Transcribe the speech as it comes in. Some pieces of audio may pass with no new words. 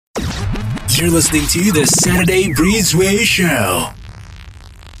You're listening to the Saturday Breezeway Show.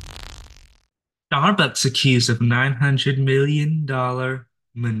 Starbucks accused of $900 million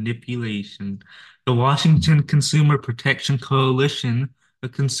manipulation. The Washington Consumer Protection Coalition, a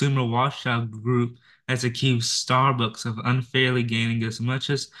consumer watchdog group, has accused Starbucks of unfairly gaining as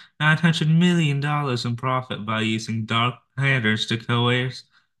much as $900 million in profit by using dark patterns to coerce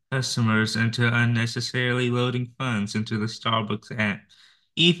customers into unnecessarily loading funds into the Starbucks app,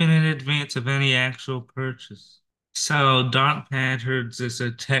 even in advance of any actual purchase. So, dark patterns is a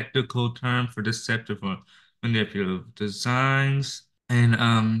technical term for deceptive or manipulative designs.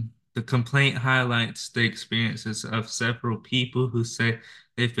 And the complaint highlights the experiences of several people who say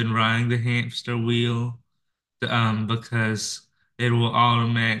they've been riding the hamster wheel because it will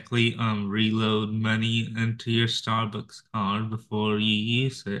automatically reload money into your Starbucks card before you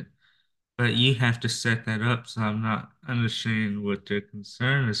use it. But you have to set that up, so I'm not understanding what their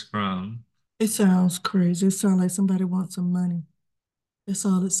concern is from. It sounds crazy. It sounds like somebody wants some money. That's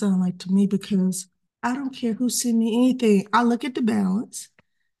all it sounds like to me because I don't care who send me anything. I look at the balance.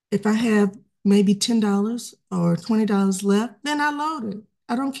 If I have maybe $10 or $20 left, then I load it.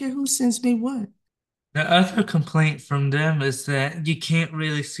 I don't care who sends me what. The other complaint from them is that you can't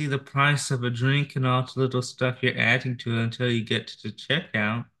really see the price of a drink and all the little stuff you're adding to it until you get to the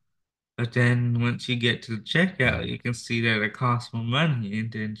checkout. But then once you get to the checkout, you can see that it costs more money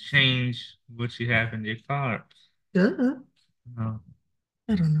and then change what you have in your cart. Duh. Uh,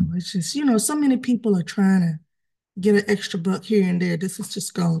 I don't know. It's just, so many people are trying to get an extra buck here and there. This has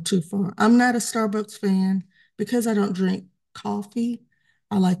just gone too far. I'm not a Starbucks fan because I don't drink coffee.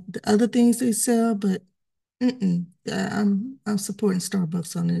 I like the other things they sell, but yeah, I'm supporting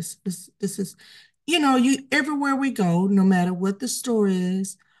Starbucks on this. This is, you everywhere we go, no matter what the store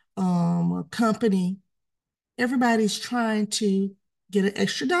is, or company, everybody's trying to get an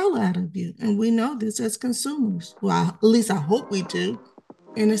extra dollar out of you, and we know this as consumers. Well, at least I hope we do,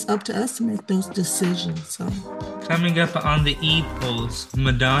 and it's up to us to make those decisions. So, Coming up on the e-polls,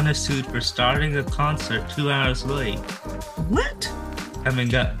 Madonna sued for starting a concert 2 hours late. what?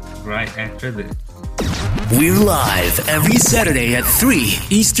 Coming up right after this. We're live every Saturday at 3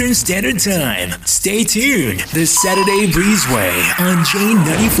 Eastern Standard Time. Stay tuned. The Saturday Breezeway on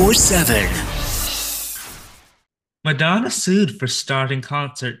J94.7. Madonna sued for starting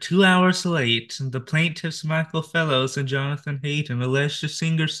concert 2 hours late. The plaintiffs Michael Fellows and Jonathan Hayden alleged the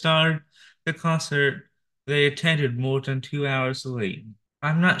singer started the concert they attended more than 2 hours late.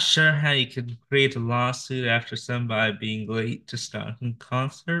 I'm not sure how you could create a lawsuit after somebody being late to start a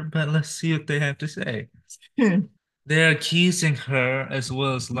concert, but let's see what they have to say. Hmm. They're accusing her, as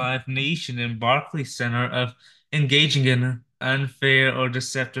well as Live Nation and Barclays Center, of engaging in unfair or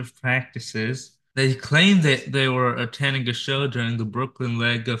deceptive practices. They claim that they were attending a show during the Brooklyn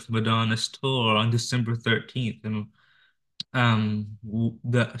leg of Madonna's tour on December 13th, and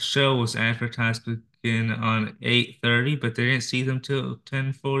the show was advertised to begin on 8:30, but they didn't see them till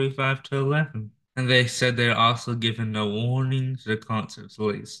 10:45 to 11. And they said they're also given no warning to the concert's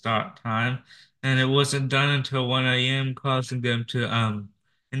late start time, and it wasn't done until 1 a.m., causing them to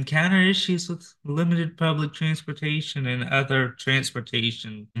encounter issues with limited public transportation and other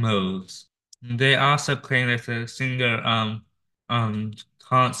transportation modes. They also claim that the singer um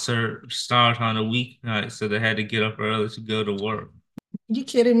concert started on a weeknight, so they had to get up early to go to work. You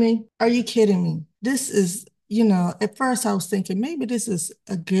kidding me? Are you kidding me? This is, at first I was thinking maybe this is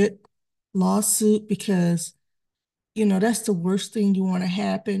a good lawsuit because that's the worst thing you want to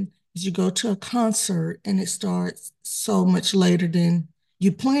happen is you go to a concert and it starts so much later than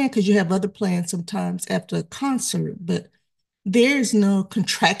you plan because you have other plans sometimes after a concert, but there's no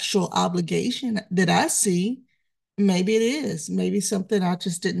contractual obligation that I see. Maybe it is, maybe something I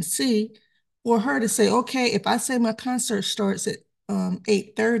just didn't see for her to say, okay, if I say my concert starts at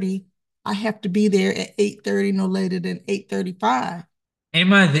 8:30, I have to be there at 8:30, no later than 8:35.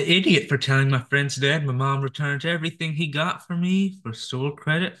 Am I the idiot for telling my friend's dad my mom returned everything he got for me for store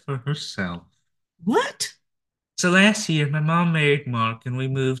credit for herself? What? So last year, my mom married Mark and we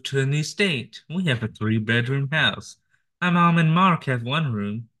moved to a new state. We have a three-bedroom house. My mom and Mark have one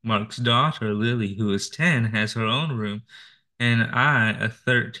room. Mark's daughter, Lily, who is 10, has her own room. And I, a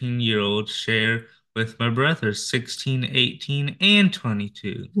 13-year-old, share with my brothers, 16, 18, and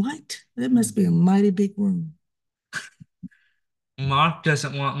 22. What? That must be a mighty big room. Mark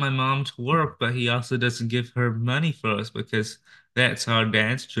doesn't want my mom to work, but he also doesn't give her money for us because that's our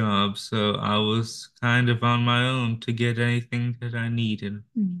dad's job. So I was kind of on my own to get anything that I needed.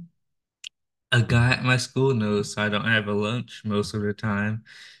 Hmm. A guy at my school knows I don't have a lunch most of the time,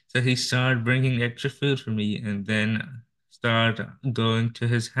 so he started bringing extra food for me and then start going to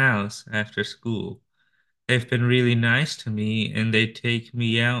his house after school. They've been really nice to me and they take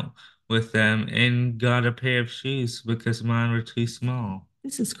me out with them and got a pair of shoes because mine were too small.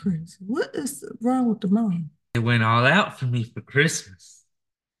 This is crazy. What is wrong with the mom? They went all out for me for Christmas.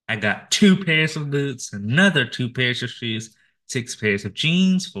 I got two pairs of boots, another two pairs of shoes, six pairs of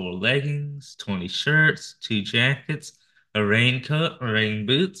jeans, four leggings, 20 shirts, two jackets, a raincoat, rain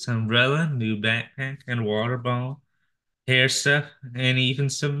boots, umbrella, new backpack, and water bottle, hair stuff, and even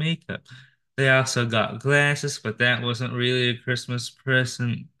some makeup. They also got glasses, but that wasn't really a Christmas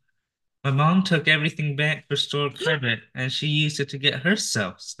present. My mom took everything back for store credit, and she used it to get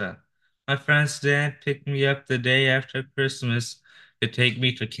herself stuff. My friend's dad picked me up the day after Christmas to take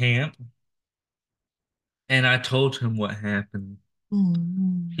me to camp, and I told him what happened.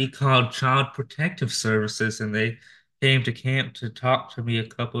 Mm-hmm. He called Child Protective Services, and they came to camp to talk to me a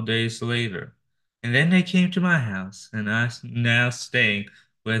couple days later. And then they came to my house, and I'm now staying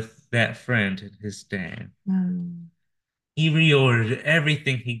with that friend and his dad. Mm. He reordered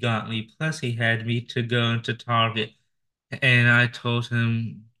everything he got me, plus he had me to go into Target, and I told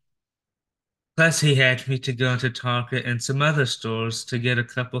him, plus he had me to go into Target and some other stores to get a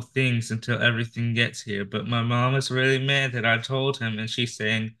couple things until everything gets here. But my mom is really mad that I told him, and she's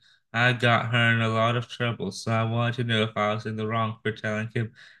saying I got her in a lot of trouble, so I wanted to know if I was in the wrong for telling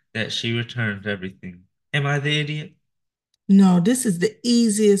him that she returned everything. Am I the idiot? No, this is the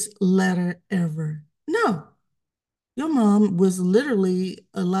easiest letter ever. No, your mom was literally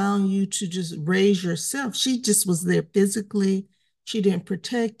allowing you to just raise yourself. She just was there physically. She didn't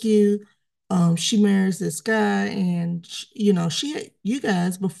protect you. She marries this guy, and you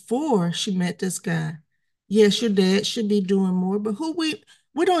guys before she met this guy. Yes, your dad should be doing more, but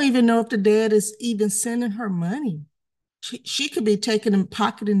we don't even know if the dad is even sending her money. She could be taking and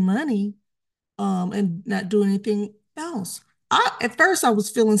pocketing money, and not doing anything else. At first I was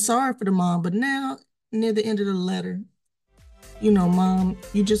feeling sorry for the mom, but now near the end of the letter, mom,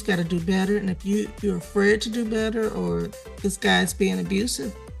 you just got to do better. And if you're afraid to do better, or this guy's being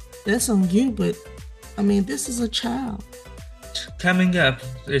abusive, that's on you. But I mean, this is a child. Coming up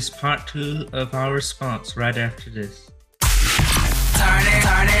is part two of our response right after this. Turn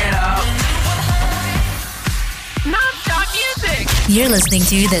it up. Non-stop music. You're listening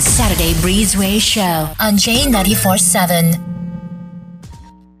to the Saturday Breezeway Show on J94.7.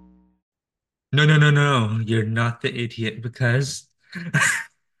 No, you're not the idiot because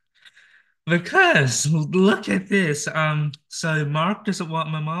look at this. So Mark doesn't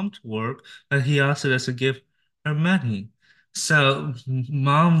want my mom to work, but he also doesn't give her money. So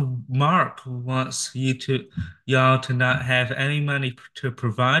Mark wants y'all to not have any money to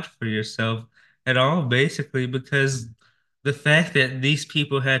provide for yourself at all, basically, because the fact that these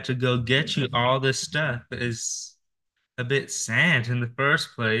people had to go get you all this stuff is a bit sad in the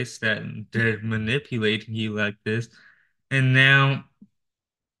first place, that they're manipulating you like this. And now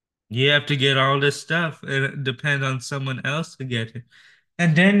you have to get all this stuff and depend on someone else to get it.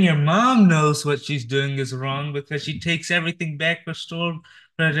 And then your mom knows what she's doing is wrong because she takes everything back for store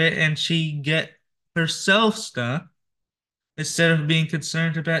credit and she get herself stuff instead of being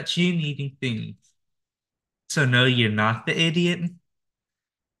concerned about you needing things. So no, you're not the idiot.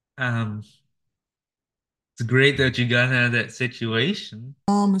 Um, it's great that you got out of that situation.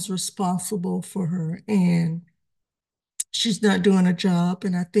 Mom is responsible for her, and she's not doing a job.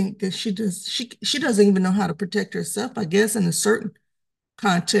 And I think that she doesn't even know how to protect herself, I guess, in a certain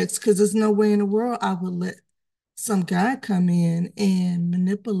context, because there's no way in the world I would let some guy come in and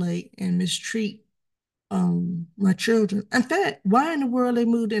manipulate and mistreat my children. In fact, why in the world they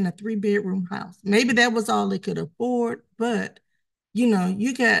moved in a 3-bedroom house? Maybe that was all they could afford, but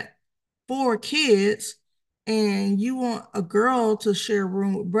you got 4 kids and you want a girl to share a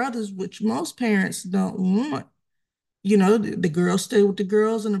room with brothers, which most parents don't want. The girls stay with the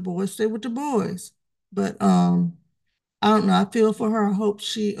girls and the boys stay with the boys. But I don't know. I feel for her. I hope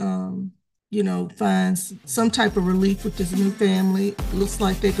she finds some type of relief with this new family. Looks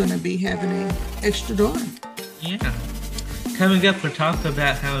like they're gonna be having an extra daughter. Yeah. Coming up, we're talking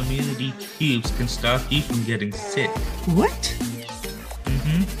about how immunity cubes can stop you from getting sick. What?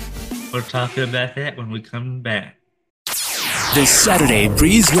 We're talking about that when we come back. The Saturday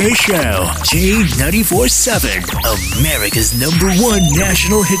Breezeway Show, J94.7, America's #1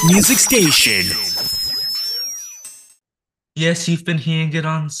 national hit music station. Yes, you've been hearing it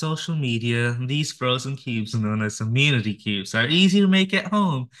on social media. These frozen cubes, known as immunity cubes, are easy to make at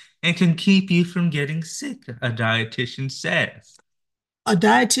home and can keep you from getting sick, a dietitian says. A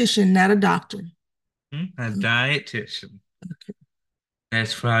dietitian, not a doctor. A dietitian. Okay.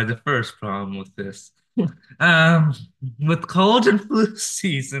 That's probably the first problem with this. Um, with cold and flu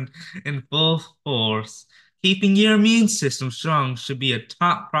season in full force, keeping your immune system strong should be a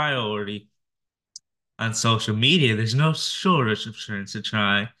top priority. On social media, there's no shortage of trends to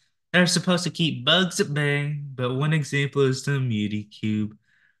try. They're supposed to keep bugs at bay, but one example is the Immunity Cube,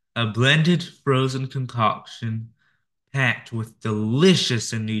 a blended frozen concoction packed with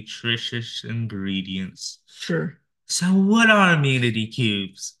delicious and nutritious ingredients. Sure. So, what are immunity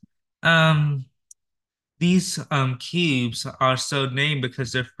cubes? Um, these cubes are so named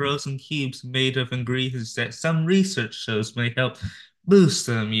because they're frozen cubes made of ingredients that some research shows may help boost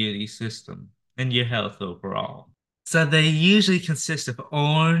the immunity system and your health overall. So they usually consist of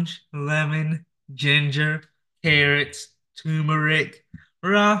orange, lemon, ginger, carrots, turmeric,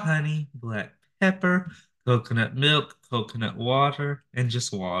 raw honey, black pepper, coconut milk, coconut water, and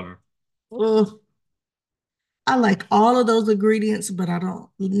just water. Well, I like all of those ingredients, but I don't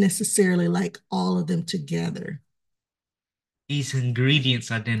necessarily like all of them together. These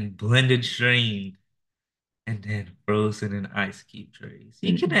ingredients are then blended, strained, and then frozen in ice cube trays.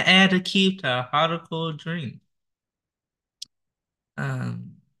 You can add a cube to a hot or cold drink.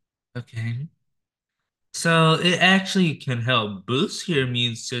 Um, okay. So it actually can help boost your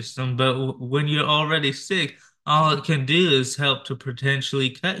immune system, but when you're already sick, all it can do is help to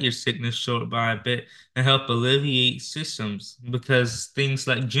potentially cut your sickness short by a bit and help alleviate symptoms because things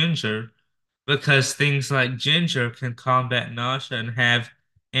like ginger can combat nausea and have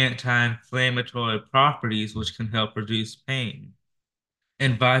anti-inflammatory properties which can help reduce pain.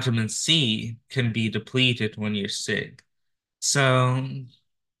 And vitamin C can be depleted when you're sick. So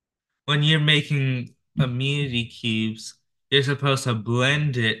when you're making immunity cubes, you're supposed to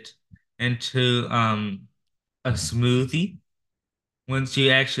blend it into a smoothie once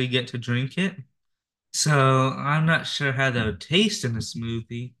you actually get to drink it. So I'm not sure how that would taste in a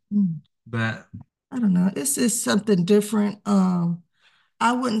smoothie, Mm. but I don't know. It's just something different.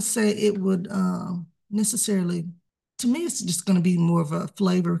 I wouldn't say it would necessarily, to me, it's just going to be more of a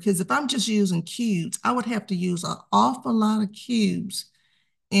flavor because if I'm just using cubes, I would have to use an awful lot of cubes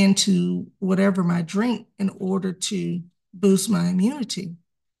into whatever my drink in order to boost my immunity.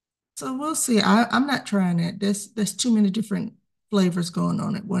 So we'll see. I'm not trying that. There's too many different flavors going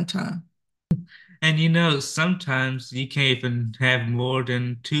on at one time. and sometimes you can't even have more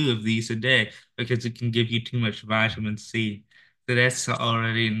than two of these a day because it can give you too much vitamin C. So that's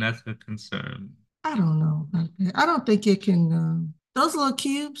already another concern. I don't know about that. I don't think it can. Those little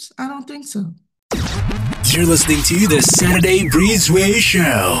cubes, I don't think so. You're listening to the Saturday Breezeway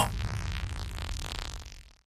Show.